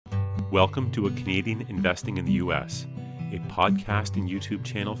Welcome to A Canadian Investing in the U.S., a podcast and YouTube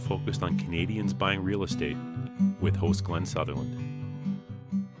channel focused on Canadians buying real estate with host Glenn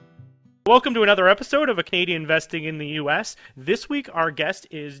Sutherland. Welcome to another episode of A Canadian Investing in the U.S. This week, our guest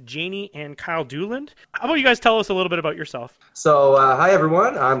is Janie and Kyle Duelund. How about you guys tell us a little bit about yourself? So, hi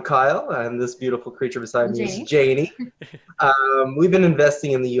everyone, I'm Kyle, and this beautiful creature beside me is Janie. We've been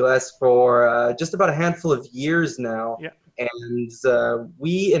investing in the U.S. for just about a handful of years now. Yeah. And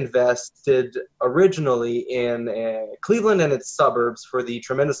we invested originally in Cleveland and its suburbs for the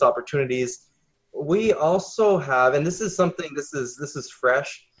tremendous opportunities. We also have, and this is something, this is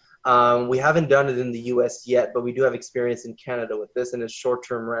fresh. We haven't done it in the U.S. yet, but we do have experience in Canada with this, and it's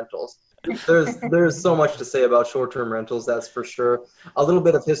short-term rentals. There's so much to say about short-term rentals, that's for sure. A little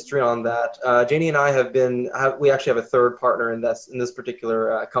bit of history on that. Janie and I we actually have a third partner in this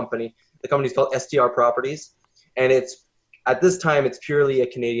particular company. The company is called STR Properties, and at this time it's purely a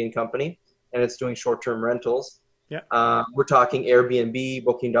Canadian company, and it's doing short-term rentals. Yeah. We're talking Airbnb,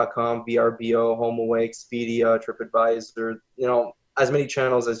 Booking.com, VRBO, HomeAway, Expedia, TripAdvisor, as many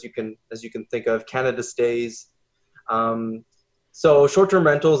channels as you can think of. Canada Stays. So short-term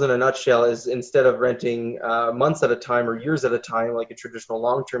rentals in a nutshell is, instead of renting months at a time or years at a time like a traditional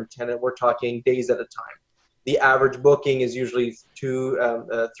long-term tenant, we're talking days at a time. The average booking is usually 3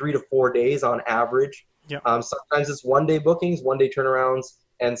 to 4 days on average. Yeah. Sometimes it's 1 day bookings, 1 day turnarounds,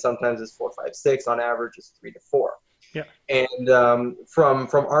 and sometimes it's 4, 5, 6. On average, it's 3 to 4. Yeah. And from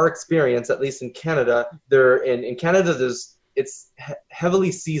our experience, at least in Canada, in Canada it's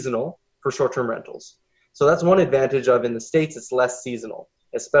heavily seasonal for short-term rentals. So that's one advantage of in the States, it's less seasonal,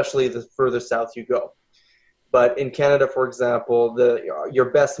 especially the further south you go. But in Canada, for example, your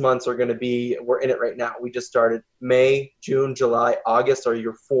best months are going to be, we're in it right now. We just started May, June, July, August are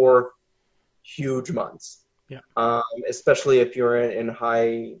your 4 huge months. Yeah. Especially if you're in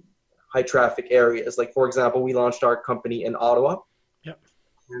high traffic areas. Like, for example, we launched our company in Ottawa.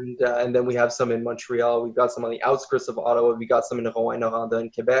 And then we have some in Montreal. We've got some on the outskirts of Ottawa. We got some in Rouyn-Noranda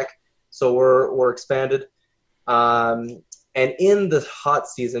and Quebec. So we're expanded. And in the hot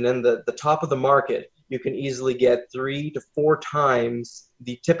season, in the top of the market, you can easily get 3 to 4 times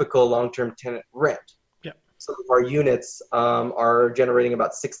the typical long-term tenant rent. Yeah. Some of our units are generating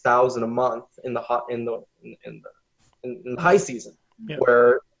about $6,000 a month in the high season,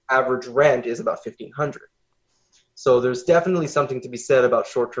 where average rent is about $1,500. So there's definitely something to be said about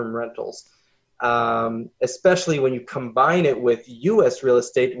short-term rentals, especially when you combine it with U.S. real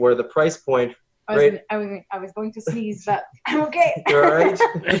estate, where the price point. I was going to sneeze, but I'm okay. You're right.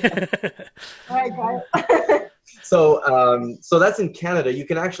 All right, Kyle. So that's in Canada. You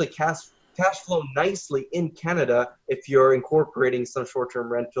can actually cash flow nicely in Canada if you're incorporating some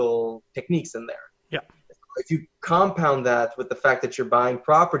short-term rental techniques in there. Yeah. If you compound that with the fact that you're buying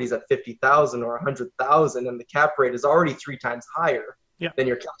properties at $50,000 or $100,000 and the cap rate is already 3 times higher, then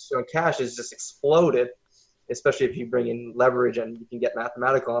your cash is just exploded, especially if you bring in leverage, and you can get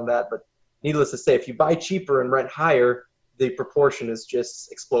mathematical on that. But needless to say, if you buy cheaper and rent higher, the proportion is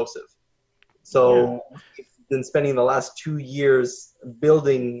just explosive. So we've been spending the last 2 years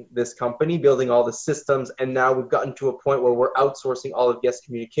building this company, building all the systems, and now we've gotten to a point where we're outsourcing all of guest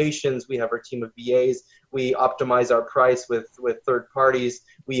communications. We have our team of VAs. We optimize our price with third parties.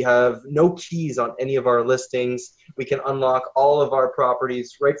 We have no keys on any of our listings. We can unlock all of our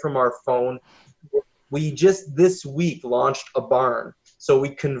properties right from our phone. We just this week launched a barn. So we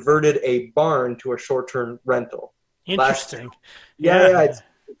converted a barn to a short-term rental. Interesting. Yeah, it's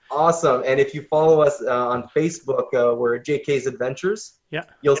awesome. And if you follow us on Facebook, we're JK's Adventures. Yeah.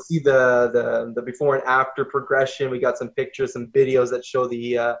 You'll see the before and after progression. We got some pictures, some videos that show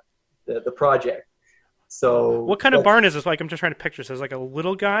the project. So what kind of barn is this? Like, I'm just trying to picture. So is it like a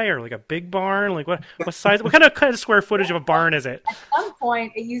little guy or like a big barn? Like what size? What kind of square footage of a barn is it? At some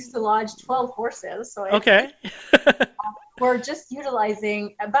point, it used to lodge 12 horses. So okay. We're just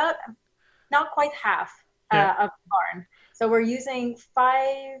utilizing about not quite half of the barn. So we're using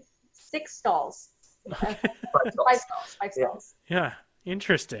 6 stalls. 5 stalls. Yeah.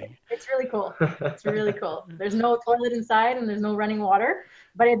 Interesting. It's really cool. It's really cool. There's no toilet inside and there's no running water,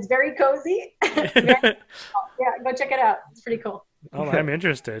 but it's very cozy. Yeah, go check it out. It's pretty cool. Oh, I'm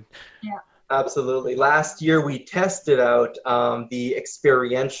interested. Yeah. Absolutely. Last year we tested out the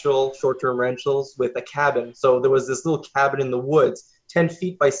experiential short-term rentals with a cabin. So there was this little cabin in the woods, 10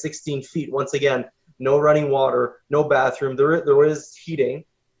 feet by 16 feet. Once again, no running water, no bathroom. There was heating,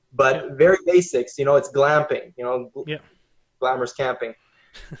 but very basics. It's glamping. Glamorous camping.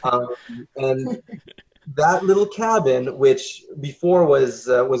 And that little cabin, which before was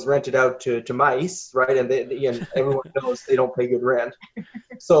rented out to mice, right? And, and everyone knows they don't pay good rent.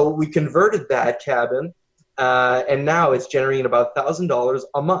 So we converted that cabin, and now it's generating about $1,000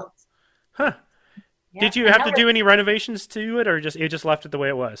 a month. Huh. Yeah. Did you have to do any renovations to it, or you just left it the way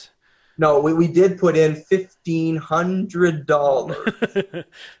it was? No, we did put in $1,500.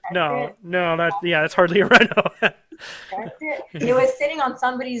 No, that's hardly a reno. That's it. It was sitting on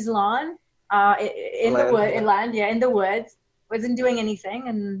somebody's lawn, in the woods. Wasn't doing anything,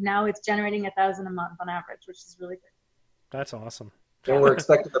 and now it's generating $1,000 a month on average, which is really good. That's awesome. And we're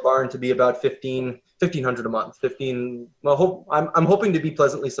expecting the barn to be about $1,500 a month. I'm hoping to be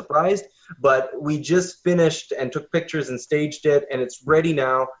pleasantly surprised, but we just finished and took pictures and staged it, and it's ready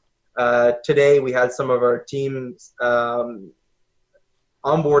now. Today we had some of our teams onboarded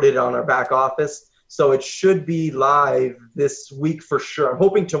on our back office, so it should be live this week for sure. I'm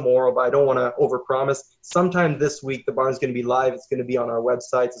hoping tomorrow, but I don't want to overpromise. Sometime this week the barn's going to be live. It's going to be on our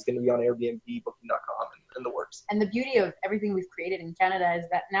websites. It's going to be on Airbnb, Booking.com, and the works. And the beauty of everything we've created in Canada is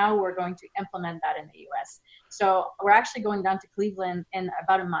that now we're going to implement that in the US. So we're actually going down to Cleveland in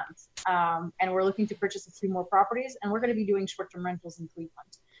about a month, and we're looking to purchase a few more properties, and we're going to be doing short-term rentals in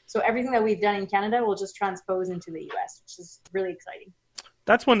Cleveland. So everything that we've done in Canada will just transpose into the US, which is really exciting.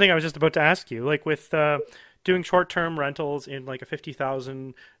 That's one thing I was just about to ask you. Like with doing short-term rentals in like a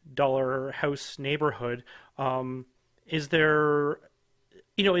 $50,000 house neighborhood, is there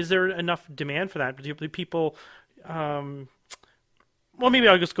enough demand for that? Do people, well, maybe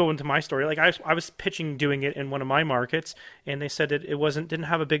I'll just go into my story. Like I was pitching doing it in one of my markets, and they said it didn't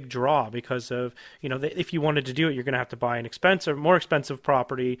have a big draw because of, if you wanted to do it, you're going to have to buy an more expensive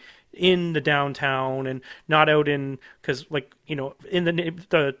property in the downtown and not out in, because in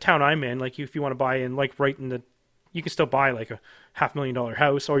the town I'm in, like if you want to buy in like right in the, you can still buy like a $500,000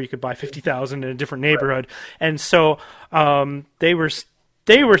 house, or you could buy 50,000 in a different neighborhood. Right. And so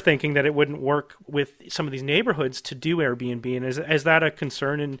they were thinking that it wouldn't work with some of these neighborhoods to do Airbnb. And is that a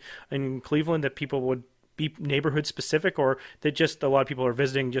concern in Cleveland, that people would be neighborhood specific, or that just a lot of people are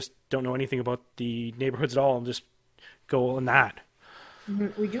visiting just don't know anything about the neighborhoods at all and just go on that?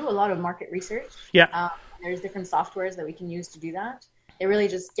 We do a lot of market research. Yeah. There's different softwares that we can use to do that. They really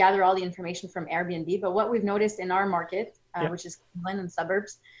just gather all the information from Airbnb. But what we've noticed in our market, which is Cleveland and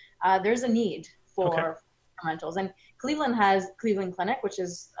suburbs, there's a need for rentals. And Cleveland has Cleveland Clinic, which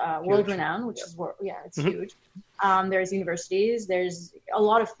is world-renowned, which is it's huge. There's universities. There's a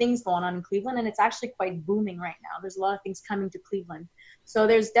lot of things going on in Cleveland, and it's actually quite booming right now. There's a lot of things coming to Cleveland. So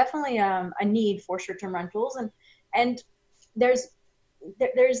there's definitely a need for short-term rentals, and there's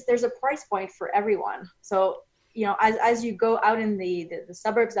a price point for everyone. So, as you go out in the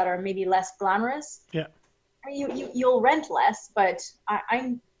suburbs that are maybe less glamorous, you'll rent less, but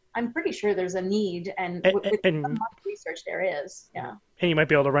I'm pretty sure there's a need, and with some market research there is. Yeah. And you might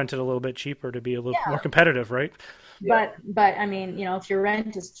be able to rent it a little bit cheaper to be a little more competitive, right? But I mean, if your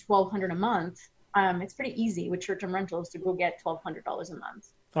rent is $1,200 a month, it's pretty easy with short-term rentals to go get $1,200 a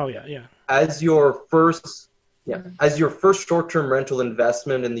month. Oh yeah. As your first short-term rental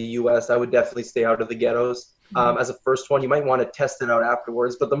investment in the U.S., I would definitely stay out of the ghettos. As a first one, you might want to test it out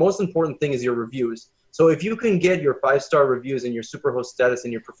afterwards. But the most important thing is your reviews. So if you can get your 5-star reviews and your superhost status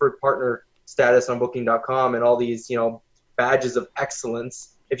and your preferred partner status on Booking.com and all these, badges of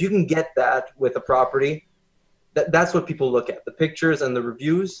excellence, if you can get that with a property, that's what people look at, the pictures and the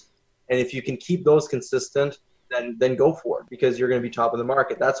reviews. And if you can keep those consistent, then go for it, because you're going to be top of the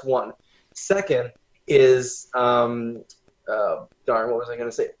market. That's one. Second is, what was I going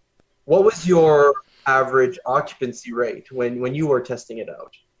to say? What was your average occupancy rate when you were testing it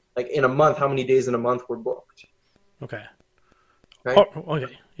out? Like in a month, how many days in a month were booked? Okay. Right? Oh,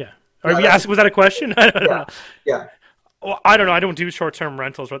 okay. Yeah. Was that a question? I don't know. Yeah. Well, I don't know. I don't do short-term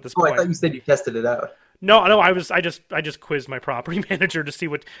rentals at this point. I thought you said you tested it out. No. I just quizzed my property manager to see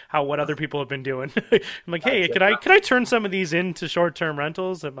what other people have been doing. I'm like, hey, could I turn some of these into short-term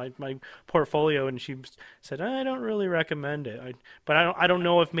rentals at my portfolio? And she said, I don't really recommend it. But I don't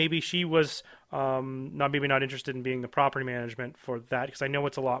know if maybe she was not interested in being the property management for that, because I know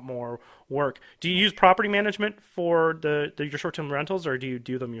it's a lot more work. Do you use property management for your short-term rentals, or do you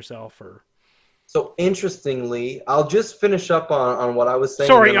do them yourself? Or So interestingly, I'll just finish up on what I was saying.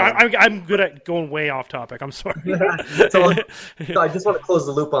 Sorry, I'm good at going way off topic. I'm sorry. so I just want to close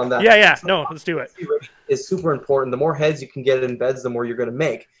the loop on that. Yeah. So No, let's do it. It's super important. The more heads you can get in beds, the more you're going to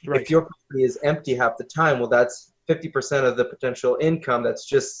make. Right. If your property is empty half the time, well, that's 50% of the potential income that's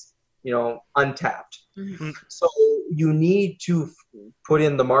just, untapped. Mm-hmm. So you need to put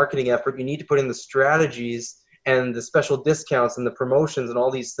in the marketing effort. You need to put in the strategies and the special discounts and the promotions and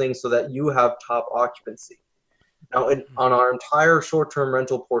all these things so that you have top occupancy. Now, on our entire short-term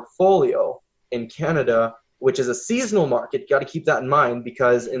rental portfolio in Canada, which is a seasonal market, you got to keep that in mind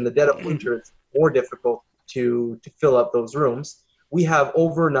because in the dead of winter, it's more difficult to fill up those rooms. We have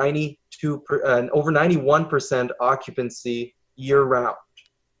over 91% occupancy year-round.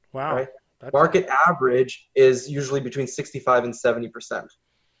 Wow. Right? Market average is usually between 65 and 70%.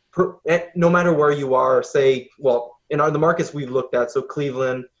 No matter where you are, say, well, in the markets we've looked at, so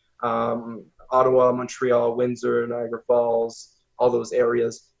Cleveland, Ottawa, Montreal, Windsor, Niagara Falls, all those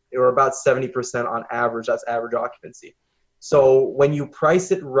areas, they were about 70% on average. That's average occupancy. So when you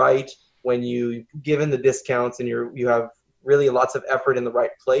price it right, when you give in the discounts and you have really lots of effort in the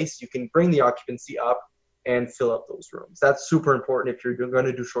right place, you can bring the occupancy up and fill up those rooms. That's super important. If you're going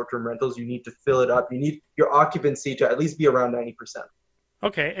to do short-term rentals, you need to fill it up. You need your occupancy to at least be around 90%.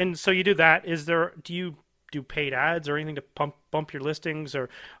 Okay, and so you do that. Do you do paid ads or anything to bump your listings, or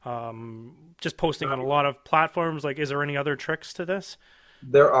just posting on a lot of platforms? Like, is there any other tricks to this?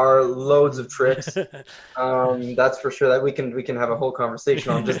 There are loads of tricks. That's for sure. That we can have a whole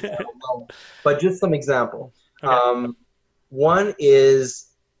conversation on just that alone. But just some example. Okay. One is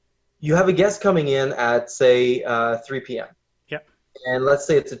you have a guest coming in at, say, 3 p.m. Yep. And let's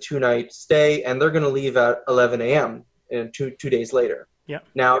say it's a 2-night stay, and they're going to leave at 11 a.m. and two days later. Yep.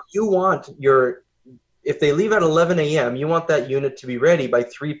 Now, if they leave at 11 a.m., you want that unit to be ready by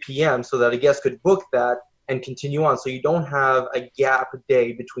 3 p.m. so that a guest could book that and continue on, so you don't have a gap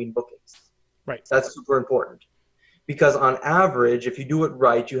day between bookings. Right. That's super important. Because on average, if you do it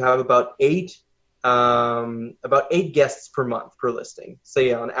right, you have about eight guests per month per listing.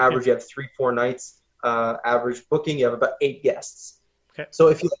 Say on average, you have 3-4 nights average booking, you have about 8 guests. Okay. So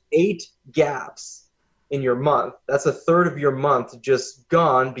if you have 8 gaps in your month, that's a third of your month just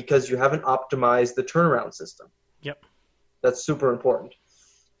gone because you haven't optimized the turnaround system. Yep. That's super important.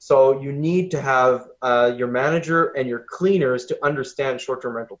 So you need to have your manager and your cleaners to understand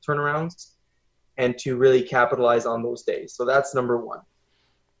short-term rental turnarounds and to really capitalize on those days. So that's number one.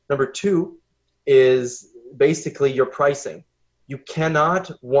 Number two is basically your pricing. You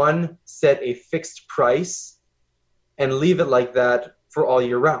cannot, set a fixed price and leave it like that for all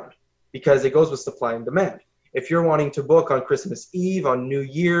year round, because it goes with supply and demand. If you're wanting to book on Christmas Eve, on New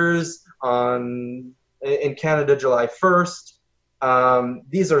Year's, in Canada, July 1st,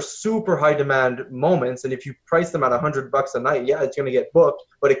 these are super high demand moments. And if you price them at $100 a night, yeah, it's going to get booked,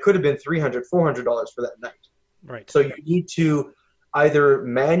 but it could have been $300, $400 for that night. Right. So you need to either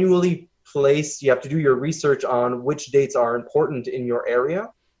manually you have to do your research on which dates are important in your area.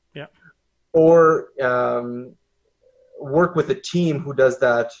 Yeah. Or work with a team who does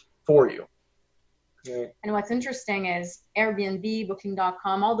that for you. And what's interesting is Airbnb,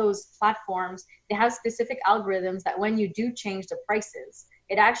 Booking.com, all those platforms, they have specific algorithms that when you do change the prices,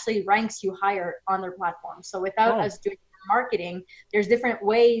 it actually ranks you higher on their platform. So without us doing marketing, there's different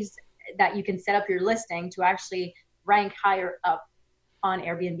ways that you can set up your listing to actually rank higher up on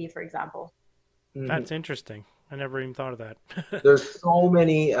Airbnb, for example. That's interesting. I never even thought of that. There's so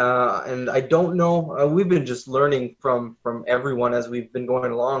many, and I don't know. We've been just learning from everyone as we've been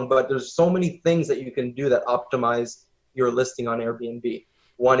going along, but there's so many things that you can do that optimize your listing on Airbnb.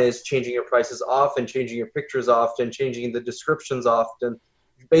 One is changing your prices often, changing your pictures often, changing the descriptions often,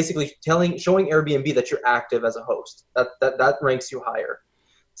 basically showing Airbnb that you're active as a host. That ranks you higher.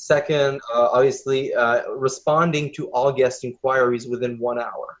 Second, obviously, responding to all guest inquiries within 1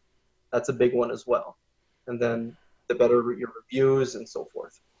 hour. That's a big one as well. And then the better your reviews and so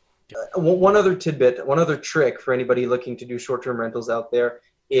forth. One other tidbit, one other trick for anybody looking to do short-term rentals out there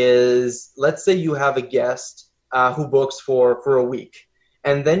is, let's say you have a guest who books for a week,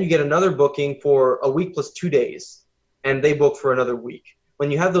 and then you get another booking for a week plus 2 days, and they book for another week.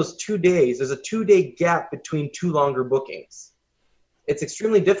 When you have those 2 days, there's a 2-day gap between 2 longer bookings. It's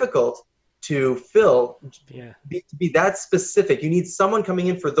extremely difficult to fill, be that specific. You need someone coming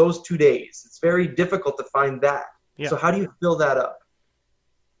in for those 2 days. It's very difficult to find that. Yeah. So how do you fill that up?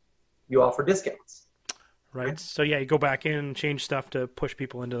 You offer discounts. Right. So you go back in and change stuff to push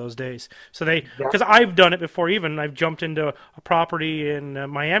people into those days. So because I've done it before, even I've jumped into a property in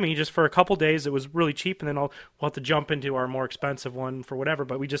Miami just for a couple days. It was really cheap, and then we'll have to jump into our more expensive one for whatever.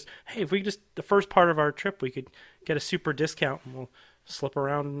 But if we the first part of our trip, we could get a super discount, and we'll slip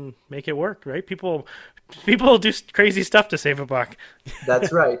around and make it work, right? People do crazy stuff to save a buck.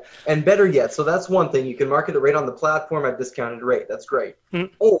 That's right. And better yet, so that's one thing. You can market it right on the platform at discounted rate. That's great.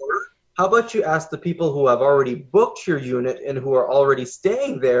 Or how about you ask the people who have already booked your unit and who are already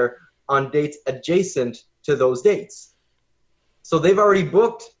staying there on dates adjacent to those dates? So they've already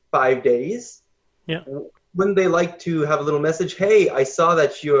booked 5 days. Yeah. wouldn't they like to have a little message? Hey, I saw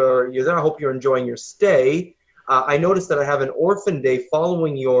that you're there. I hope you're enjoying your stay. I noticed that I have an orphan day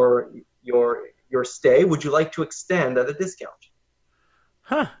following your stay. Would you like to extend at a discount?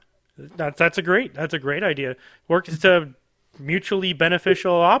 Huh. That's a great idea. It's a mutually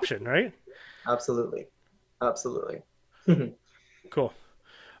beneficial option, right? Absolutely. Cool.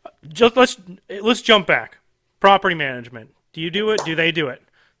 Just let's jump back. Property management. Do you do it? Do they do it?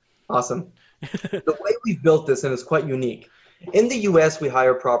 Awesome. The way we've built this, and it's quite unique. In the U.S., we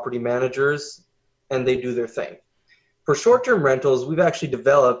hire property managers, and they do their thing. For short-term rentals, we've actually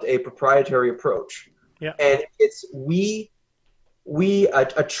developed a proprietary approach. Yeah. And it's we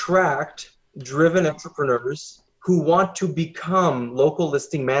attract driven entrepreneurs who want to become local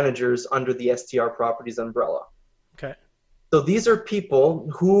listing managers under the STR Properties umbrella. Okay. So these are people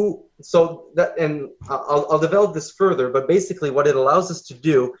who, and I'll develop this further, but basically what it allows us to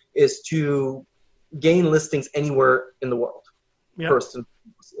do is to gain listings anywhere in the world. Yep. First,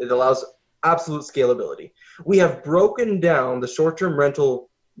 it allows absolute scalability. We have broken down the short-term rental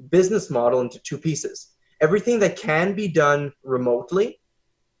business model into two pieces. Everything that can be done remotely,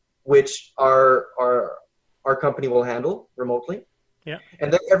 which our company will handle remotely. Yeah.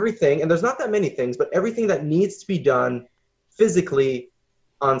 And then everything, and there's not that many things, but everything that needs to be done physically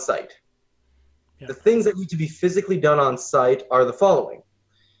on site. Yeah. The things that need to be physically done on site are the following.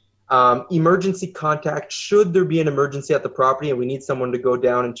 Emergency contact, should there be an emergency at the property and we need someone to go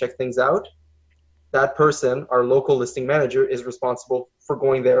down and check things out, that person, our local listing manager, is responsible for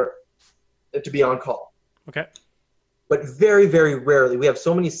going there to be on call. Okay. But very, very rarely, we have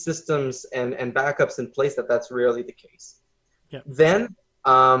so many systems and backups in place that's rarely the case. Yeah. Then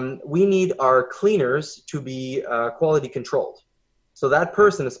we need our cleaners to be quality controlled. So that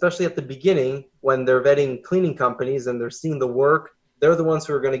person, especially at the beginning, when they're vetting cleaning companies and they're seeing the work, they're the ones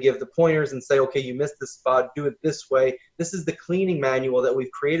who are going to give the pointers and say, okay, you missed this spot, do it this way. This is the cleaning manual that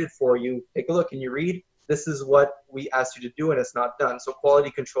we've created for you. Take a look. Can you read? This is what we asked you to do and it's not done. So quality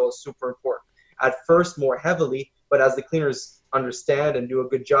control is super important. At first, more heavily, but as the cleaners understand and do a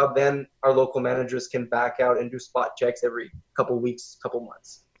good job, then our local managers can back out and do spot checks every couple weeks, couple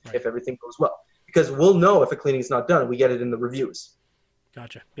months, right, if everything goes well. Because we'll know if a cleaning is not done. We get it in the reviews.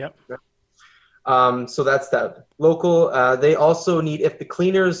 Gotcha. Yep. So that's that. Local, they also need, if the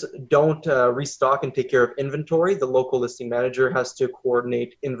cleaners don't restock and take care of inventory, the local listing manager has to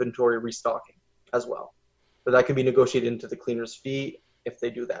coordinate inventory restocking as well. But that can be negotiated into the cleaner's fee if they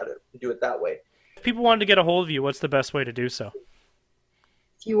do it that way. If people wanted to get a hold of you, what's the best way to do so?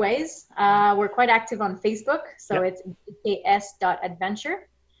 Few ways. We're quite active on Facebook, so Yep. it's jks.adventure.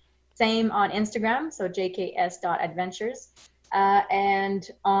 Same on Instagram, so jks.adventures. And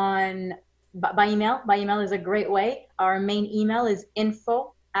by email. By email is a great way. Our main email is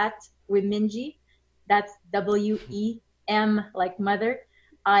info@Weminji. That's WEM like mother,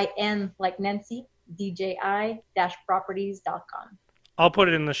 IN like Nancy, DJI-properties.com. I'll put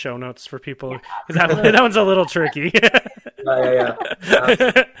it in the show notes for people. Yeah, that one's a little tricky. Yeah.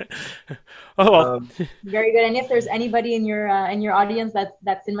 Oh, well. Very good. And if there's anybody in your audience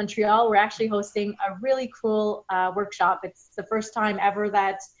that's in Montreal, we're actually hosting a really cool workshop. It's the first time ever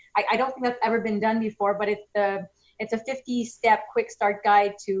that I don't think that's ever been done before, but it's a 50-step quick start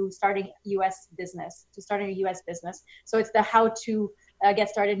guide to starting a U.S. business. So it's the how to get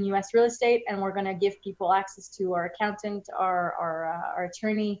started in U.S. real estate, and we're going to give people access to our accountant, our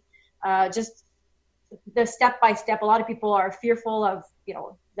attorney, just the step-by-step. A lot of people are fearful of,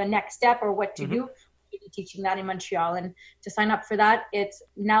 the next step or what to do. We'll be teaching that in Montreal. And to sign up for that, it's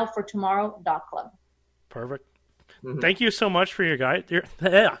nowfortomorrow.club. Perfect. Mm-hmm. Thank you so much for your guide.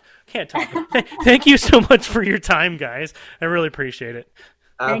 Can't talk. Thank you so much for your time, guys. I really appreciate it.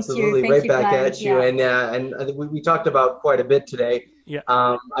 Absolutely. Right back at you. Yeah. And we talked about quite a bit today. Yeah.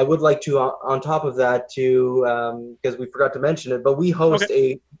 I would like to, on top of that, because we forgot to mention it, but we host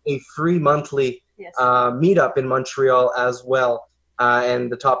a free monthly meetup in Montreal as well. And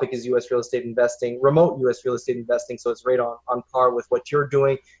the topic is U.S. real estate investing, remote U.S. real estate investing. So it's right on par with what you're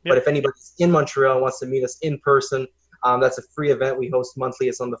doing. Yep. But if anybody's in Montreal and wants to meet us in person, that's a free event we host monthly.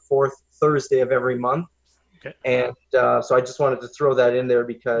 It's on the 4th Thursday of every month. Okay. And so I just wanted to throw that in there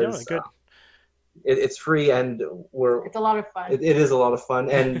because it's free and it's a lot of fun. It is a lot of fun.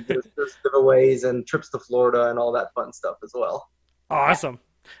 And there's giveaways and trips to Florida and all that fun stuff as well. Awesome.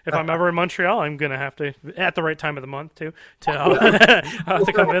 If I'm ever in Montreal, I'm going to have to, at the right time of the month, to I'll have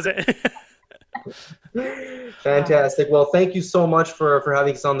to come visit. Fantastic. Well, thank you so much for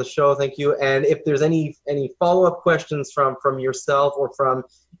having us on the show. Thank you. And if there's any follow-up questions from yourself or from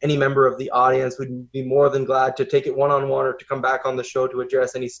any member of the audience, we'd be more than glad to take it one-on-one or to come back on the show to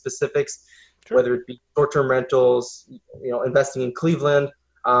address any specifics. whether it be short-term rentals, investing in Cleveland,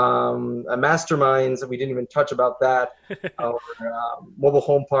 masterminds, we didn't even touch about that, or mobile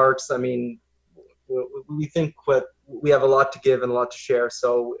home parks. I mean, we think we have a lot to give and a lot to share,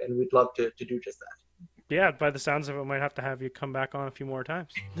 and we'd love to do just that. Yeah, by the sounds of it, might have to have you come back on a few more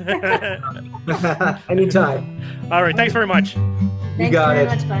times. Anytime. All right, thanks very much. You got it.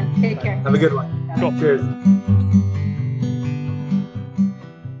 Thanks very much, Glenn. Take care. Have a good one. Cool. Cheers.